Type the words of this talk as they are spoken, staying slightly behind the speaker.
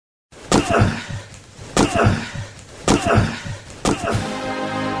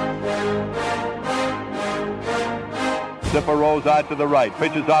Zipper rolls out to the right,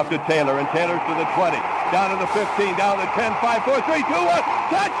 pitches off to Taylor, and Taylor's to the 20, down to the 15, down to the 10, 5, 4, 3, 2, 1.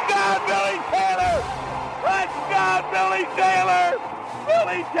 Touchdown, Billy Taylor! Touchdown, Billy Taylor!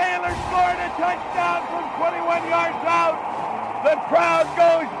 Billy Taylor scored a touchdown from 21 yards out. The crowd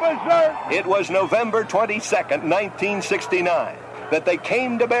goes berserk. It was November 22nd, 1969. That they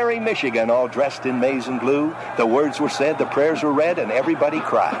came to Barry, Michigan, all dressed in maize and blue. The words were said, the prayers were read, and everybody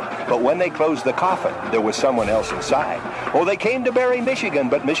cried. But when they closed the coffin, there was someone else inside. Oh, they came to Barry, Michigan,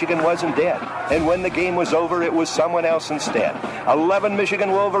 but Michigan wasn't dead. And when the game was over, it was someone else instead. 11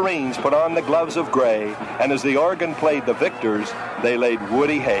 Michigan Wolverines put on the gloves of gray, and as the organ played the victors, they laid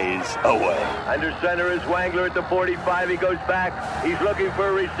Woody Hayes away. Under center is Wangler at the 45. He goes back. He's looking for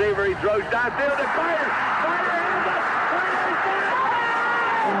a receiver. He throws downfield to Carter.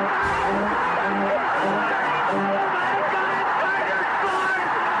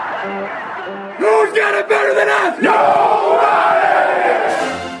 Who's got it better than us? Nobody!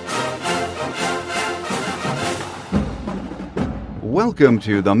 Welcome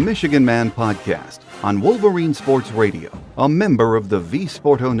to the Michigan Man Podcast on Wolverine Sports Radio, a member of the V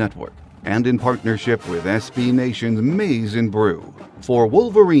Sporto Network, and in partnership with SB Nation's Maize and Brew, for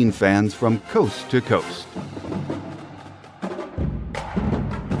Wolverine fans from coast to coast.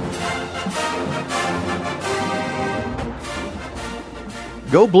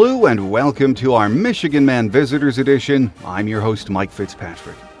 Go Blue and welcome to our Michigan Man Visitors Edition. I'm your host, Mike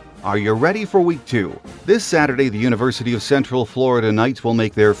Fitzpatrick. Are you ready for Week 2? This Saturday, the University of Central Florida Knights will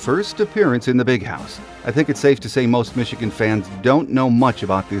make their first appearance in the Big House. I think it's safe to say most Michigan fans don't know much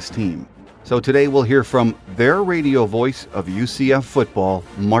about this team. So today we'll hear from their radio voice of UCF football,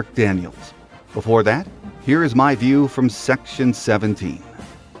 Marc Daniels. Before that, here is my view from Section 17.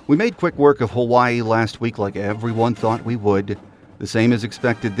 We made quick work of Hawaii last week like everyone thought we would. The same is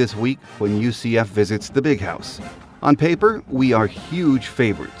expected this week when UCF visits the Big House. On paper, we are huge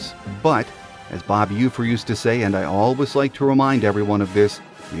favorites, but, as Bob Ufer used to say, and I always like to remind everyone of this,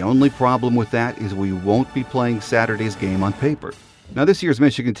 the only problem with that is we won't be playing Saturday's game on paper. Now, this year's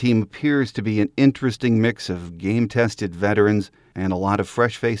Michigan team appears to be an interesting mix of game-tested veterans and a lot of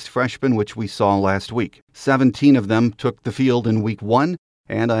fresh-faced freshmen, which we saw last week. 17 of them took the field in Week 1,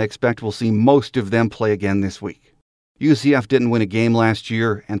 and I expect we'll see most of them play again this week. UCF didn't win a game last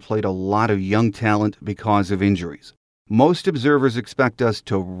year and played a lot of young talent because of injuries. Most observers expect us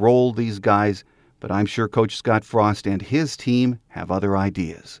to roll these guys, but I'm sure Coach Scott Frost and his team have other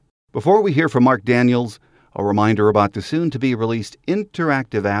ideas. Before we hear from Marc Daniels, a reminder about the soon-to-be-released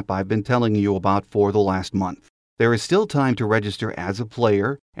interactive app I've been telling you about for the last month. There is still time to register as a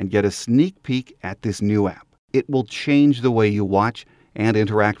player and get a sneak peek at this new app. It will change the way you watch and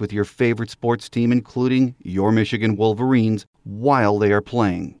interact with your favorite sports team, including your Michigan Wolverines, while they are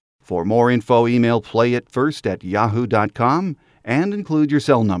playing. For more info, email playitfirst@yahoo.com and include your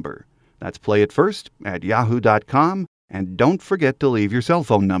cell number. That's playitfirst@yahoo.com, and don't forget to leave your cell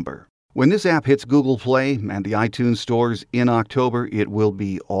phone number. When this app hits Google Play and the iTunes stores in October, it will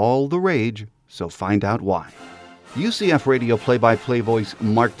be all the rage, so find out why. UCF radio play-by-play voice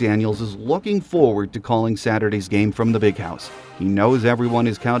Marc Daniels is looking forward to calling Saturday's game from the Big House. He knows everyone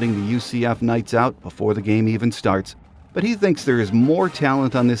is counting the UCF Knights out before the game even starts, but he thinks there is more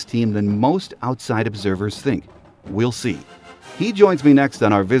talent on this team than most outside observers think. We'll see. He joins me next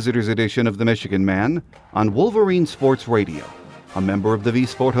on our Visitors Edition of the Michigan Man on Wolverine Sports Radio, a member of the V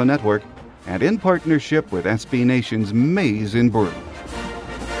Sporto Network, and in partnership with SB Nation's Maize and Brew.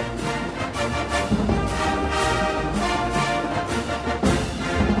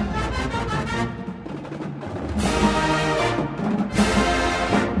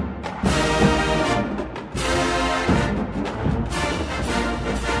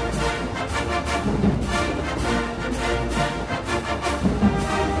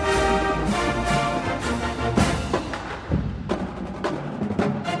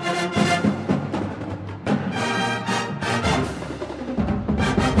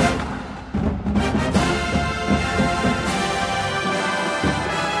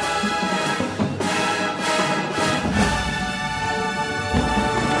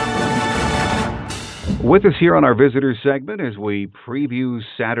 With us here on our Visitors segment as we preview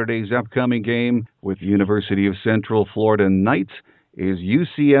Saturday's upcoming game with University of Central Florida Knights is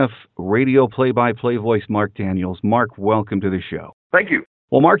UCF radio play-by-play voice Marc Daniels. Marc, welcome to the show. Thank you.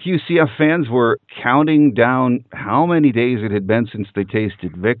 Well, Marc, UCF fans were counting down how many days it had been since they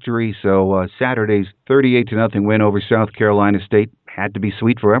tasted victory, so Saturday's 38-0 win over South Carolina State had to be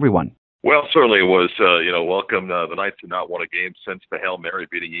sweet for everyone. Well, certainly it was, welcome. The Knights had not won a game since the Hail Mary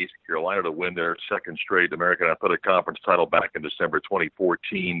beating East Carolina to win their second straight American Athletic Conference title back in December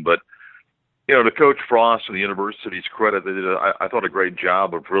 2014. But, to Coach Frost and the university's credit, they did, I thought, a great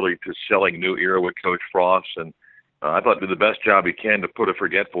job of really just selling new era with Coach Frost. And I thought did the best job he can to put a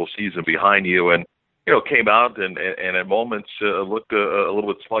forgetful season behind you. And, came out and at moments looked a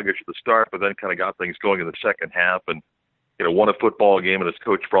little bit sluggish at the start, but then kind of got things going in the second half and, won a football game. And as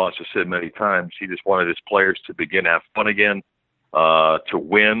Coach Frost has said many times, he just wanted his players to begin to have fun again, to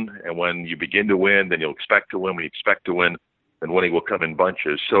win. And when you begin to win, then you'll expect to win. When you expect to win, then winning will come in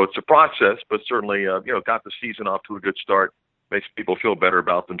bunches. So it's a process, but certainly, got the season off to a good start. Makes people feel better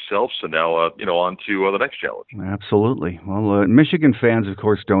about themselves. So now, on to the next challenge. Absolutely. Well, Michigan fans, of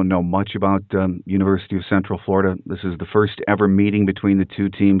course, don't know much about University of Central Florida. This is the first ever meeting between the two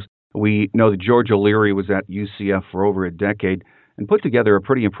teams. We know that George O'Leary was at UCF for over a decade and put together a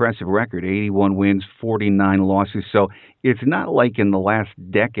pretty impressive record, 81 wins, 49 losses. So it's not like in the last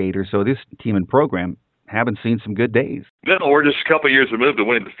decade or so this team and program haven't seen some good days. No, we're just a couple of years removed to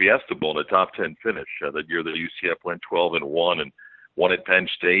winning the Fiesta Bowl in a top 10 finish. That year that UCF went 12-1 and won at Penn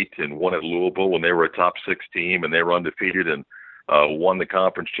State and won at Louisville when they were a top 6 team and they were undefeated and won the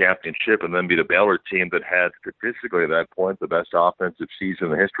conference championship and then beat a Baylor team that had statistically at that point the best offensive season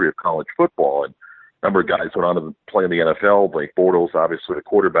in the history of college football. And a number of guys went on to play in the NFL. Blake Bortles, obviously the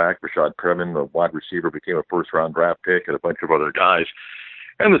quarterback. Rashad Perriman, the wide receiver, became a first-round draft pick, and a bunch of other guys.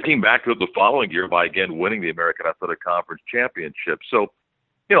 And the team backed up the following year by, again, winning the American Athletic Conference championship. So,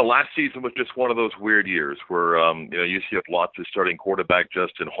 last season was just one of those weird years where, UCF lost its starting quarterback,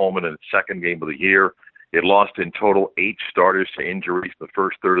 Justin Holman, in its second game of the year. It lost in total 8 starters to injuries in the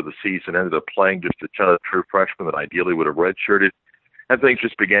first third of the season, ended up playing just a ton of true freshmen that ideally would have redshirted. And things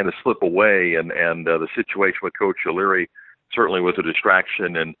just began to slip away, and the situation with Coach O'Leary certainly was a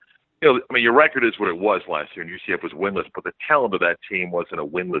distraction. And, your record is what it was last year, and UCF was winless, but the talent of that team wasn't a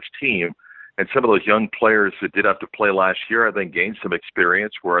winless team. And some of those young players that did have to play last year, I think, gained some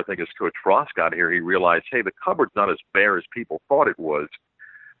experience where I think as Coach Frost got here, he realized, hey, the cupboard's not as bare as people thought it was.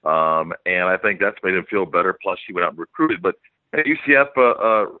 And I think that's made him feel better. Plus, he went out and recruited. But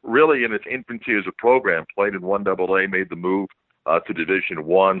UCF, really in its infancy as a program, played in 1AA, made the move to Division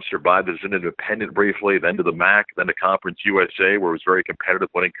I, survived as an independent briefly, then to the MAC, then to Conference USA, where it was very competitive,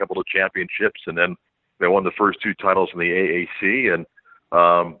 winning a couple of championships, and then they won the first 2 titles in the AAC. And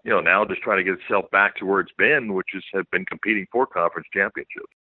now just trying to get itself back to where it's been, which is have been competing for conference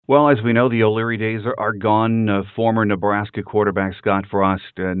championships. Well, as we know, the O'Leary days are gone. Former Nebraska quarterback Scott Frost,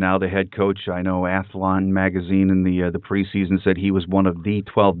 now the head coach. I know Athlon magazine in the preseason said he was one of the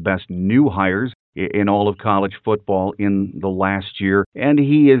 12 best new hires in all of college football in the last year. And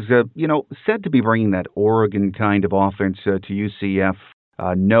he is, said to be bringing that Oregon kind of offense to UCF.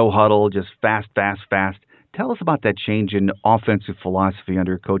 No huddle, just fast. Tell us about that change in offensive philosophy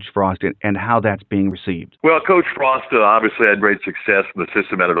under Coach Frost and how that's being received. Well, Coach Frost obviously had great success in the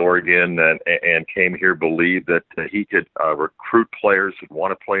system out at Oregon and came here, believed that he could recruit players that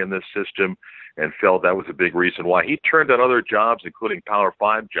want to play in this system, and felt that was a big reason why he turned down other jobs, including Power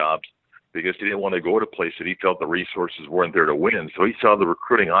 5 jobs, because he didn't want to go to places that he felt the resources weren't there to win. So he saw the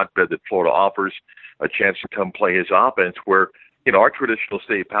recruiting hotbed that Florida offers, a chance to come play his offense where, our traditional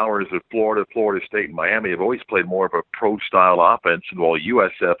state powers of Florida, Florida State, and Miami have always played more of a pro-style offense, and while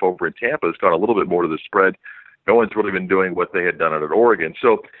USF over in Tampa has gone a little bit more to the spread, no one's really been doing what they had done at Oregon.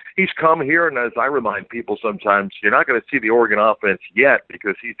 So he's come here, and as I remind people sometimes, you're not going to see the Oregon offense yet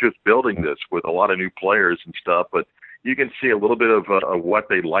because he's just building this with a lot of new players and stuff, but you can see a little bit of what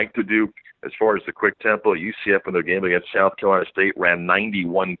they like to do as far as the quick tempo. UCF in their game against South Carolina State ran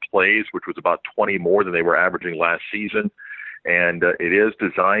 91 plays, which was about 20 more than they were averaging last season. And it is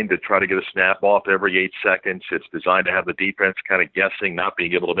designed to try to get a snap off every 8 seconds. It's designed to have the defense kind of guessing, not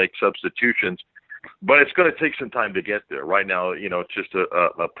being able to make substitutions. But it's going to take some time to get there. Right now, it's just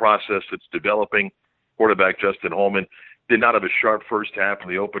a process that's developing. Quarterback Justin Holman did not have a sharp first half in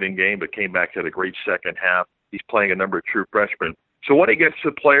the opening game, but came back, had a great second half. He's playing a number of true freshmen. So when he gets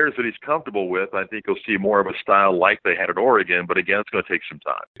to players that he's comfortable with, I think you'll see more of a style like they had at Oregon. But again, it's going to take some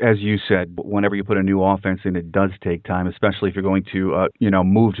time. As you said, whenever you put a new offense in, it does take time, especially if you're going to,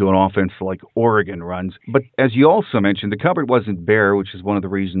 move to an offense like Oregon runs. But as you also mentioned, the cupboard wasn't bare, which is one of the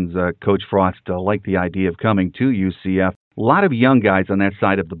reasons Coach Frost liked the idea of coming to UCF. A lot of young guys on that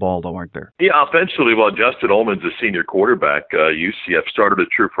side of the ball, though, aren't there? Yeah, offensively, while Justin Ullman's a senior quarterback, UCF started a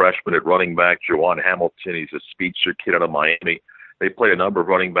true freshman at running back, Jawan Hamilton. He's a speedster kid out of Miami. They played a number of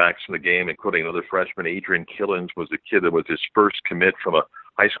running backs in the game, including another freshman. Adrian Killens was the kid that was his first commit from a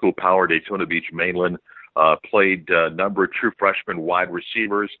high school power, Daytona Beach mainland. Played a number of true freshman wide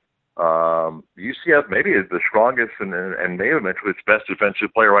receivers. UCF maybe is the strongest and may have mentioned its best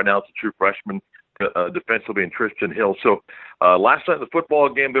defensive player right now. It's a true freshman defensively in Tristan Hill. So last night in the football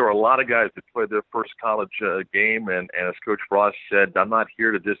game, there were a lot of guys that played their first college game. And as Coach Frost said, I'm not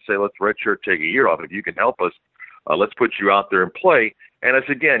here to just say, let's redshirt, take a year off. If you can help us, let's put you out there and play. And as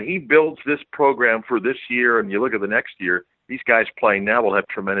again, he builds this program for this year, and you look at the next year, these guys playing now will have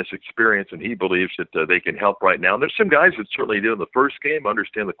tremendous experience, and he believes that they can help right now. And there's some guys that certainly did in the first game,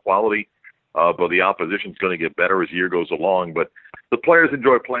 understand the quality, but the opposition's going to get better as the year goes along. But the players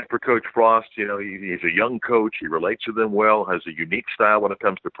enjoy playing for Coach Frost. You know, he's a young coach. He relates to them well, has a unique style when it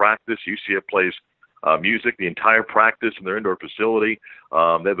comes to practice. UCF plays music the entire practice in their indoor facility. They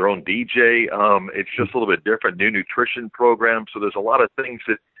have their own DJ. It's just a little bit different, new nutrition program. So there's a lot of things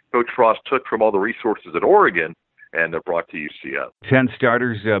that Coach Frost took from all the resources at Oregon, and they're brought to UCF. 10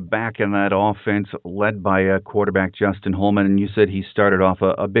 starters back in that offense, led by quarterback Justin Holman, and you said he started off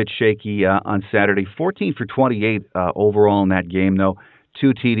a bit shaky on Saturday. 14 for 28 overall in that game, though.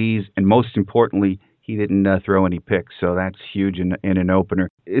 2 TDs, and most importantly, he didn't throw any picks, so that's huge in an opener.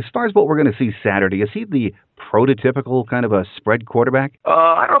 As far as what we're going to see Saturday, is he the prototypical kind of a spread quarterback?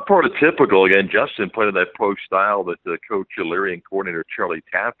 I don't know, prototypical. Again, Justin played in that pro style that Coach O'Leary and coordinator Charlie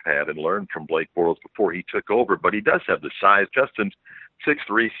Taft had and learned from Blake Bortles before he took over, but he does have the size. Justin's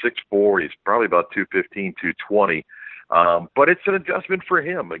 6'3", 6'4". He's probably about 215, 220. But it's an adjustment for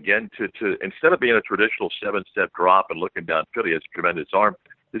him, again, to instead of being a traditional 7-step drop and looking downfield, he has a tremendous arm.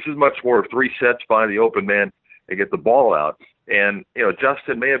 This is much more of 3 sets, find the open man and get the ball out. And, you know,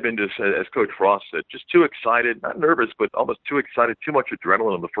 Justin may have been just, as Coach Frost said, just too excited, not nervous, but almost too excited, too much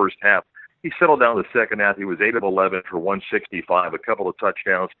adrenaline in the first half. He settled down in the second half. He was 8 of 11 for 165, a couple of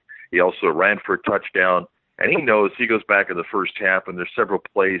touchdowns. He also ran for a touchdown. And he knows he goes back in the first half, and there's several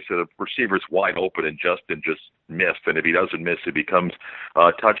plays that a receiver's wide open, and Justin just missed. And if he doesn't miss, it becomes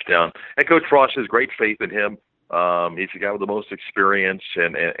a touchdown. And Coach Frost has great faith in him. He's the guy with the most experience,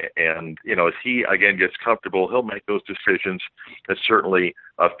 and you know, as he again gets comfortable, he'll make those decisions that certainly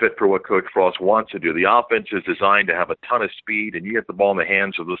fit for what Coach Frost wants to do. The offense is designed to have a ton of speed, and you get the ball in the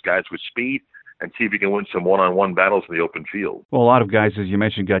hands of those guys with speed and see if you can win some one-on-one battles in the open field. Well, a lot of guys, as you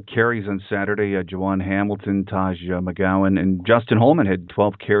mentioned, got carries on Saturday. Juwan Hamilton, Taj McGowan, and Justin Holman had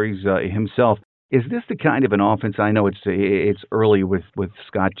 12 carries himself. Is this the kind of an offense? I know it's early with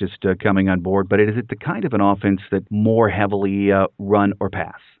Scott just coming on board, but is it the kind of an offense that more heavily run or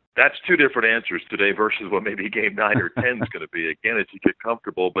pass? That's 2 different answers today versus what maybe game 9 or 10 is going to be. Again, as you get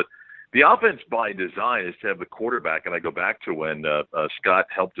comfortable, but the offense by design is to have the quarterback, and I go back to when Scott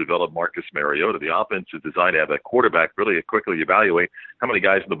helped develop Marcus Mariota. The offense is designed to have that quarterback really quickly evaluate how many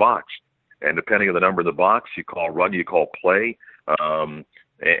guys in the box, and depending on the number in the box, you call run, you call play.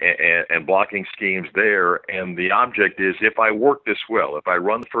 And blocking schemes there. And the object is, if I work this well, if I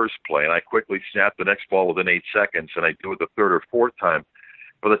run the first play and I quickly snap the next ball within 8 seconds and I do it the 3rd or 4th time,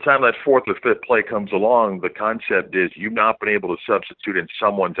 by the time that 4th or 5th play comes along, the concept is you've not been able to substitute and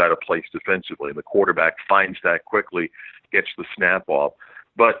someone's out of place defensively. And the quarterback finds that quickly, gets the snap off.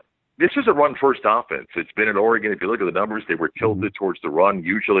 But this is a run-first offense. It's been at Oregon. If you look at the numbers, they were tilted towards the run.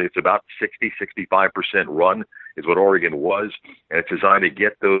 Usually it's about 60-65% run is what Oregon was, and it's designed to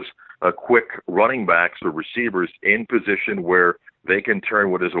get those quick running backs or receivers in position where they can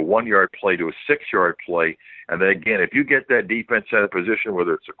turn what is a 1-yard play to a 6-yard play. And then again, if you get that defense out of position,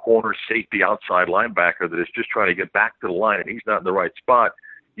 whether it's a corner, safety, outside linebacker that is just trying to get back to the line and he's not in the right spot,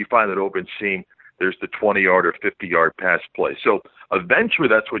 you find that open seam. There's the 20-yard or 50-yard pass play. So eventually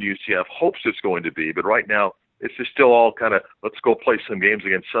that's what UCF hopes it's going to be. But right now it's just still all kind of, let's go play some games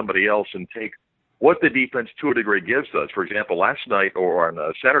against somebody else and take what the defense to a degree gives us. For example, last night or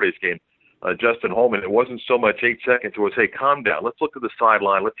on Saturday's game, Justin Holman, it wasn't so much 8 seconds. It was, hey, calm down. Let's look at the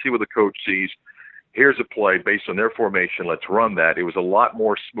sideline. Let's see what the coach sees. Here's a play based on their formation. Let's run that. It was a lot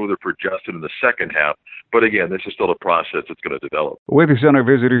more smoother for Justin in the second half. But again, this is still a process that's going to develop. With us on our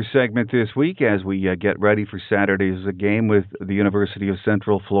visitors segment this week, as we get ready for Saturday's game with the University of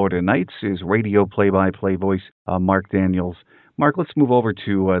Central Florida Knights, is radio play-by-play voice Marc Daniels. Marc, let's move over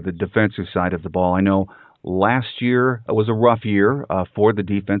to the defensive side of the ball. I know last year was a rough year for the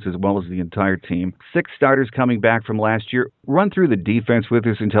defense as well as the entire team. 6 starters coming back from last year. Run through the defense with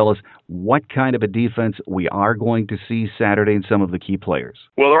us and tell us what kind of a defense we are going to see Saturday and some of the key players.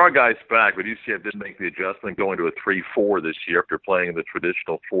 Well, there are guys back, but UCF didn't make the adjustment going to a 3-4 this year after playing in the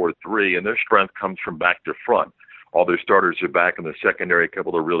traditional 4-3, and their strength comes from back to front. All their starters are back in the secondary, a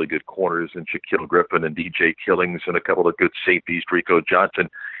couple of really good corners, and Shaquille Griffin and DJ Killings, and a couple of good safeties, Rico Johnson.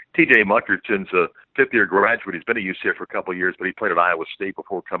 TJ Muckerton's a 5th-year graduate. He's been at UCF for a couple of years, but he played at Iowa State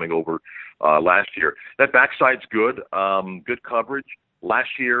before coming over last year. That backside's good, good coverage. last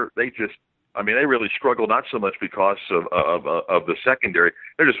year, they really struggled, not so much because of the secondary.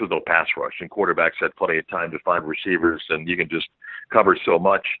 There just was no pass rush, and quarterbacks had plenty of time to find receivers, and you can just cover so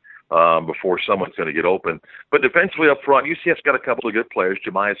much before someone's going to get open. But defensively up front, UCF's got a couple of good players.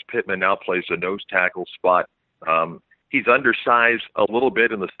 Jemias Pittman now plays a nose tackle spot. He's undersized a little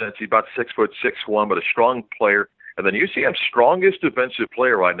bit in the sense he's about 6'6", but a strong player. And then UCF's strongest defensive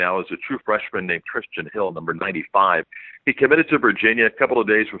player right now is a true freshman named Christian Hill, number 95. He committed to Virginia a couple of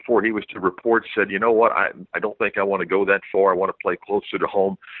days before he was to report, said, you know what, I don't think I want to go that far. I want to play closer to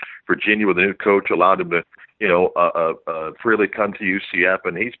home. Virginia with a new coach allowed him to, freely come to UCF,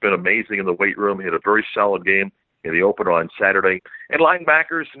 and he's been amazing in the weight room. He had a very solid game in the opener on Saturday. And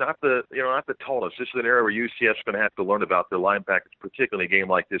linebackers, not the tallest. This is an area where UCF's going to have to learn about their linebackers, particularly in a game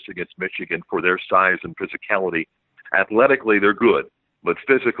like this against Michigan, for their size and physicality. Athletically, they're good, but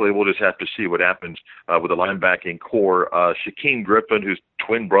physically, we'll just have to see what happens with the linebacking core. Shaquem Griffin, whose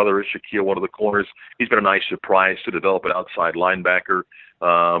twin brother is Shaquille, one of the corners, he's been a nice surprise to develop an outside linebacker.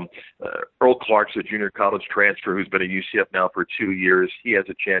 Earl Clark's a junior college transfer who's been at UCF now for 2 years. He has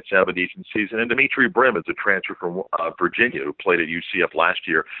a chance to have a decent season. And Dimitri Brim is a transfer from Virginia who played at UCF last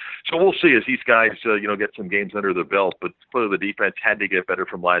year. So we'll see as these guys, get some games under the belt. But clearly the defense had to get better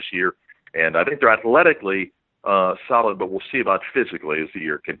from last year. And I think they're athletically solid, but we'll see about physically as the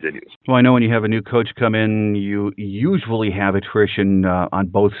year continues. Well, I know when you have a new coach come in, you usually have attrition on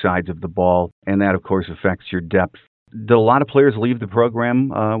both sides of the ball, and that, of course, affects your depth. Did a lot of players leave the program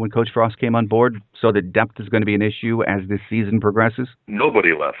when Coach Frost came on board, so that depth is going to be an issue as this season progresses?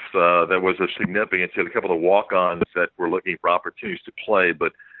 Nobody left. There was a significance. A couple of walk-ons that were looking for opportunities to play,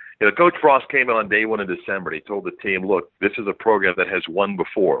 but Coach Frost came in on day one in December, and he told the team, look, this is a program that has won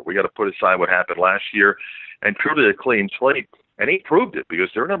before. We got to put aside what happened last year and truly a clean slate. And he proved it because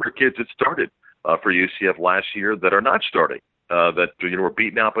there are a number of kids that started for UCF last year that are not starting, that were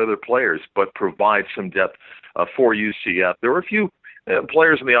beaten out by other players, but provide some depth for UCF. There were a few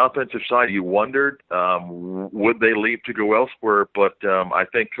players on the offensive side you wondered, would they leave to go elsewhere? But I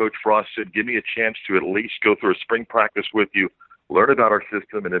think Coach Frost said, give me a chance to at least go through a spring practice with you, learn about our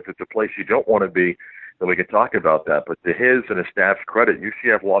system, and if it's a place you don't want to be, then we can talk about that. But to his and his staff's credit,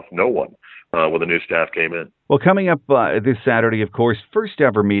 UCF lost no one when the new staff came in. Well, coming up this Saturday, of course, first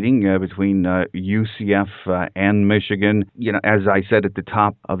ever meeting between UCF and Michigan. As I said at the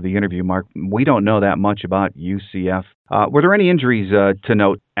top of the interview, Mark, we don't know that much about UCF. Were there any injuries to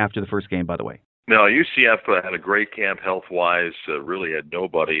note after the first game, by the way? No, UCF had a great camp health-wise, really had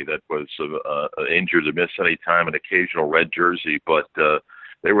nobody that was injured or missed any time, an occasional red jersey, but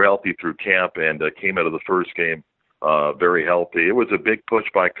they were healthy through camp and came out of the first game very healthy. It was a big push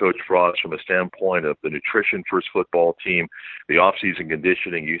by Coach Frost from a standpoint of the nutrition for his football team, the off-season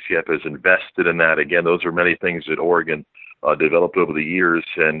conditioning. UCF has invested in that. Again, those are many things that Oregon developed over the years,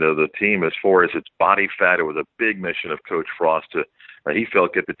 and the team, as far as its body fat, it was a big mission of Coach Frost to, he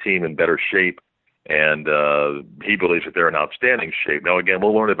felt, get the team in better shape. And he believes that they're in outstanding shape. Now, again,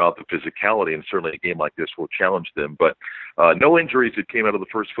 we'll learn about the physicality, and certainly a game like this will challenge them. But no injuries that came out of the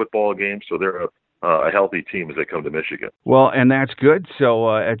first football game, so they're a healthy team as they come to Michigan. Well, and that's good.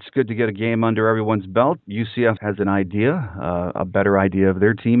 So it's good to get a game under everyone's belt. UCF has an idea, a better idea of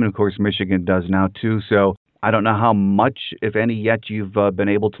their team, and, of course, Michigan does now, too. So I don't know how much, if any, yet you've been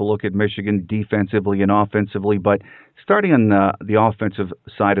able to look at Michigan defensively and offensively, but starting on the offensive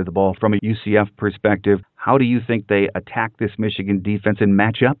side of the ball from a UCF perspective, how do you think they attack this Michigan defense and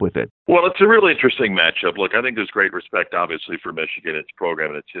match up with it? Well, it's a really interesting matchup. Look, I think there's great respect, obviously, for Michigan, its program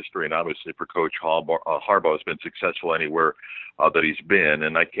and its history, and obviously for Coach Harbaugh has been successful anywhere that he's been,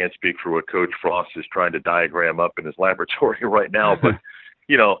 and I can't speak for what Coach Frost is trying to diagram up in his laboratory right now, but,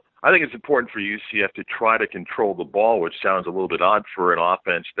 I think it's important for UCF to try to control the ball, which sounds a little bit odd for an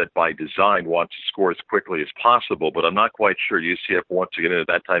offense that by design wants to score as quickly as possible, but I'm not quite sure UCF wants to get into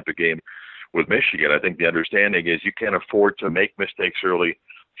that type of game with Michigan. I think the understanding is you can't afford to make mistakes early,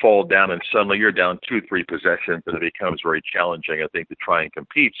 fall down, and suddenly you're down 2-3 possessions, and it becomes very challenging, I think, to try and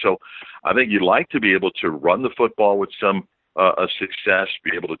compete. So I think you'd like to be able to run the football with some success,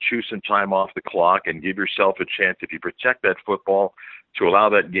 be able to chew some time off the clock and give yourself a chance, if you protect that football, to allow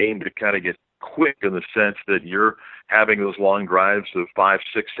that game to kind of get quick in the sense that you're having those long drives of 5,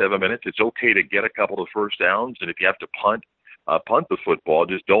 6, 7 minutes. It's okay to get a couple of first downs, and if you have to punt the football,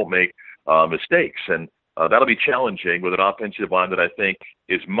 just don't make mistakes. And that'll be challenging with an offensive line that I think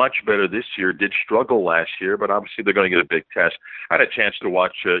is much better this year, did struggle last year, but obviously they're going to get a big test. I had a chance to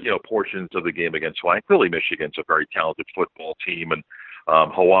watch portions of the game against Hawaii. Clearly Michigan's a very talented football team, and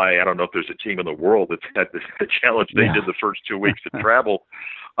Hawaii, I don't know if there's a team in the world that's had the challenge they did the first 2 weeks to travel.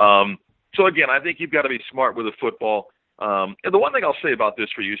 So, again, I think you've got to be smart with the football. And the one thing I'll say about this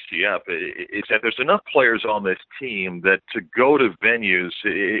for UCF is that there's enough players on this team that to go to venues,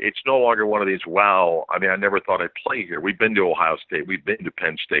 it's no longer one of these, wow, I mean, I never thought I'd play here. We've been to Ohio State. We've been to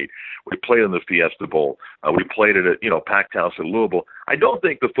Penn State. We played in the Fiesta Bowl. We played at a packed house at Louisville. I don't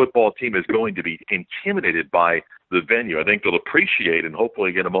think the football team is going to be intimidated by the venue. I think they'll appreciate and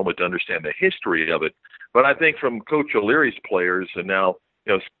hopefully get a moment to understand the history of it. But I think from Coach O'Leary's players and now,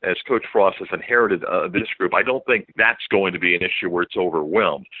 as Coach Frost has inherited this group, I don't think that's going to be an issue where it's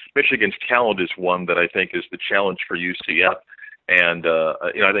overwhelmed. Michigan's talent is one that I think is the challenge for UCF. And,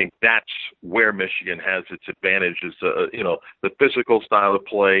 I think that's where Michigan has its advantage is, the physical style of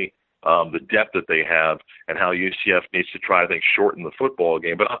play, the depth that they have, and how UCF needs to try, I think, shorten the football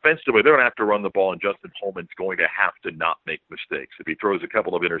game. But offensively, they're going to have to run the ball, and Justin Holman's going to have to not make mistakes. If he throws a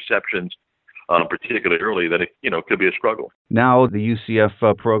couple of interceptions, particularly early, then it could be a struggle. Now the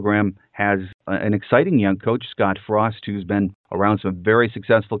UCF program has an exciting young coach, Scott Frost, who's been around some very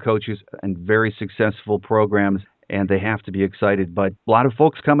successful coaches and very successful programs, and they have to be excited. But a lot of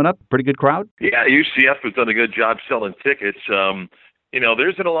folks coming up, pretty good crowd. Yeah, UCF has done a good job selling tickets.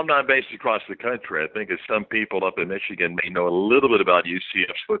 There's an alumni base across the country. I think as some people up in Michigan may know a little bit about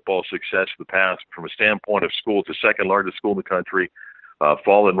UCF's football success in the past, from a standpoint of school, it's the second largest school in the country.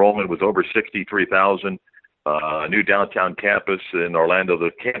 Fall enrollment was over 63,000. New downtown campus in Orlando. The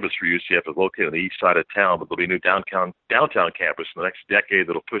campus for UCF is located on the east side of town, but there'll be a new downtown campus in the next decade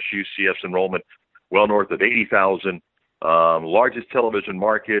that'll push UCF's enrollment well north of 80,000. Largest television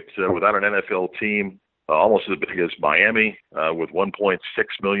market without an NFL team, almost as big as Miami, with 1.6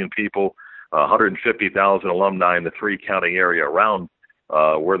 million people, 150,000 alumni in the three-county area around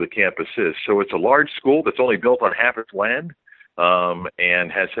where the campus is. So it's a large school that's only built on half its land.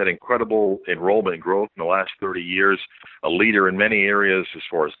 And has had incredible enrollment growth in the last 30 years, a leader in many areas as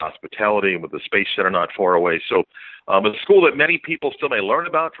far as hospitality and with the Space Center not far away. So a school that many people still may learn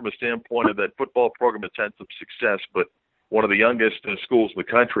about from a standpoint of that football program has had some success, but one of the youngest schools in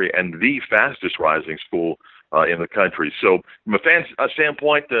the country and the fastest rising school in the country. So from a fan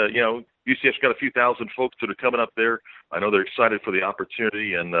standpoint, UCF's got a few thousand folks that are coming up there. I know they're excited for the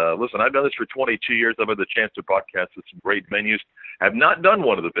opportunity. And listen, I've done this for 22 years. I've had the chance to broadcast at some great venues. I've not done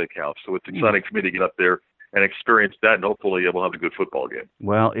one of the big house, so it's exciting for me to get up there and experience that, and hopefully we'll have a good football game.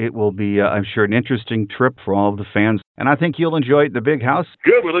 Well, it will be, I'm sure, an interesting trip for all of the fans, and I think you'll enjoy the big house.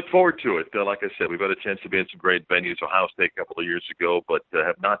 Good. We look forward to it. Like I said, we've had a chance to be in some great venues, Ohio State a couple of years ago, but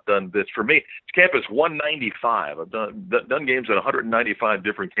have not done this. For me, it's campus 195. I've done games at 195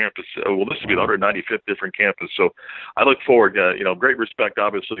 different campuses. Well, this will be the 195th different campus, so I look forward, great respect,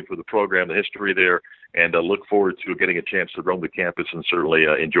 obviously, for the program, the history there, and look forward to getting a chance to roam the campus and certainly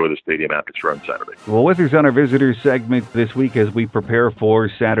enjoy the stadium atmosphere on Saturday. Well, with us on our visitors segment this week as we prepare for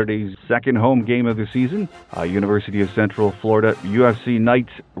Saturday's second home game of the season, University of Central Florida UFC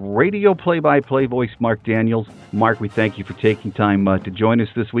Knights radio play-by-play voice Marc Daniels. Marc, we thank you for taking time to join us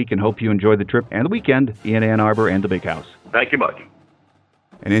this week and hope you enjoy the trip and the weekend in Ann Arbor and the Big House. Thank you much.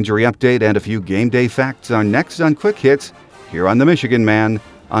 An injury update and a few game day facts are next on Quick Hits here on The Michigan Man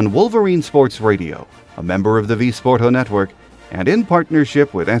on Wolverine Sports Radio, a member of the V Sporto Network, and in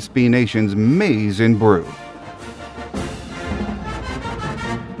partnership with SB Nation's Maize and Brew.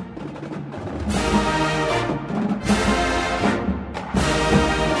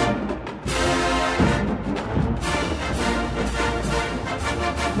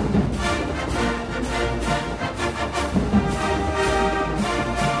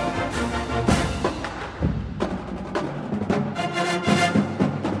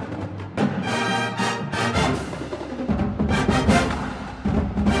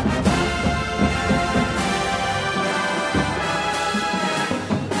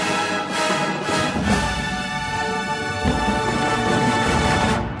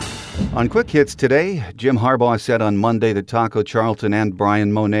 On Quick Hits today, Jim Harbaugh said on Monday that Taco Charlton and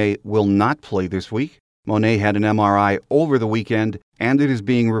Brian Monet will not play this week. Monet had an MRI over the weekend, and it is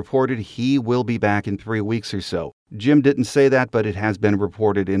being reported he will be back in 3 weeks or so. Jim didn't say that, but it has been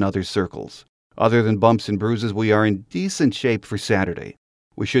reported in other circles. Other than bumps and bruises, we are in decent shape for Saturday.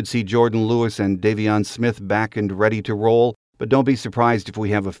 We should see Jordan Lewis and Davion Smith back and ready to roll, but don't be surprised if we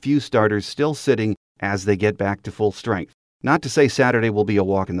have a few starters still sitting as they get back to full strength. Not to say Saturday will be a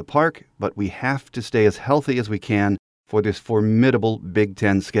walk in the park, but we have to stay as healthy as we can for this formidable Big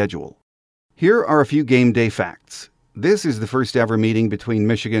Ten schedule. Here are a few game day facts. This is the first ever meeting between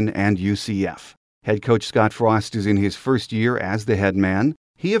Michigan and UCF. Head coach Scott Frost is in his first year as the head man.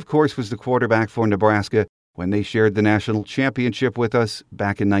 He, of course, was the quarterback for Nebraska when they shared the national championship with us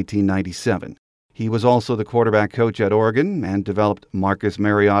back in 1997. He was also the quarterback coach at Oregon and developed Marcus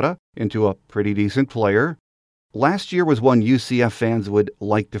Mariota into a pretty decent player. Last year was one UCF fans would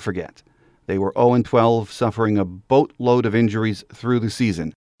like to forget. They were 0-12, suffering a boatload of injuries through the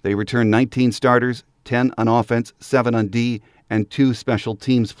season. They returned 19 starters, 10 on offense, 7 on D, and 2 special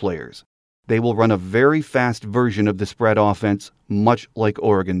teams players. They will run a very fast version of the spread offense, much like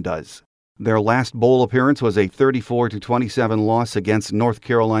Oregon does. Their last bowl appearance was a 34-27 loss against North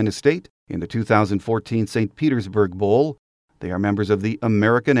Carolina State in the 2014 St. Petersburg Bowl. They are members of the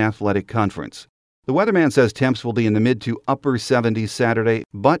American Athletic Conference. The weatherman says temps will be in the mid to upper 70s Saturday,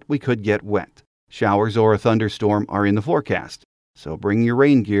 but we could get wet. Showers or a thunderstorm are in the forecast, so bring your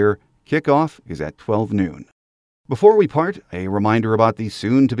rain gear. Kickoff is at 12 noon. Before we part, a reminder about the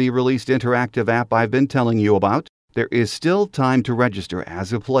soon-to-be-released interactive app I've been telling you about. There is still time to register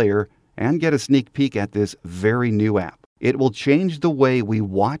as a player and get a sneak peek at this very new app. It will change the way we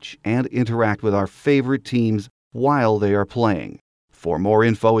watch and interact with our favorite teams while they are playing. For more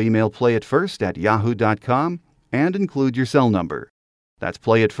info, email playitfirst@yahoo.com and include your cell number. That's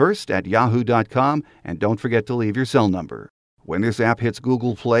playitfirst@yahoo.com, and don't forget to leave your cell number. When this app hits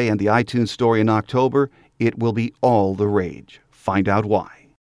Google Play and the iTunes Store in October, it will be all the rage. Find out why.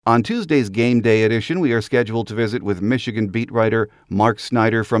 On Tuesday's Game Day edition, we are scheduled to visit with Michigan beat writer Mark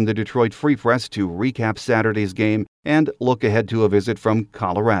Snyder from the Detroit Free Press to recap Saturday's game and look ahead to a visit from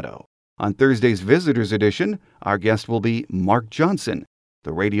Colorado. On Thursday's Visitors Edition, our guest will be Mark Johnson,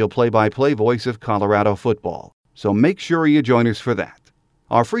 the radio play-by-play voice of Colorado football. So make sure you join us for that.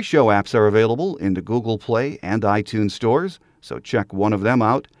 Our free show apps are available in the Google Play and iTunes stores, so check one of them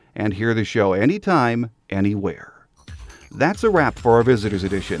out and hear the show anytime, anywhere. That's a wrap for our Visitors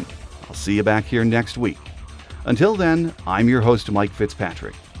Edition. I'll see you back here next week. Until then, I'm your host, Mike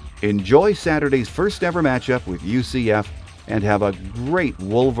Fitzpatrick. Enjoy Saturday's first ever matchup with UCF and have a great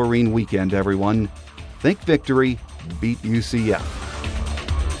Wolverine weekend, everyone. Think victory, beat UCF.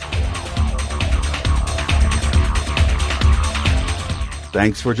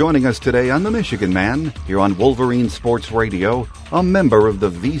 Thanks for joining us today on The Michigan Man, here on Wolverine Sports Radio, a member of the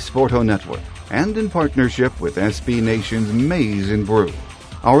V Sporto Network, and in partnership with SB Nation's Maize and Brew.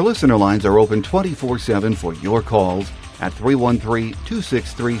 Our listener lines are open 24/7 for your calls at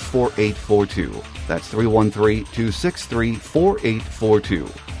 313-263-4842. That's 313-263-4842.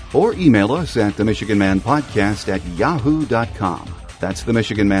 Or email us at themichiganmanpodcast@yahoo.com. That's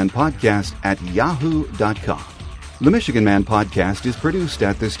themichiganmanpodcast@yahoo.com. The Michigan Man Podcast is produced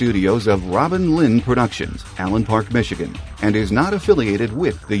at the studios of Robin Lynn Productions, Allen Park, Michigan, and is not affiliated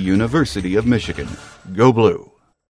with the University of Michigan. Go Blue!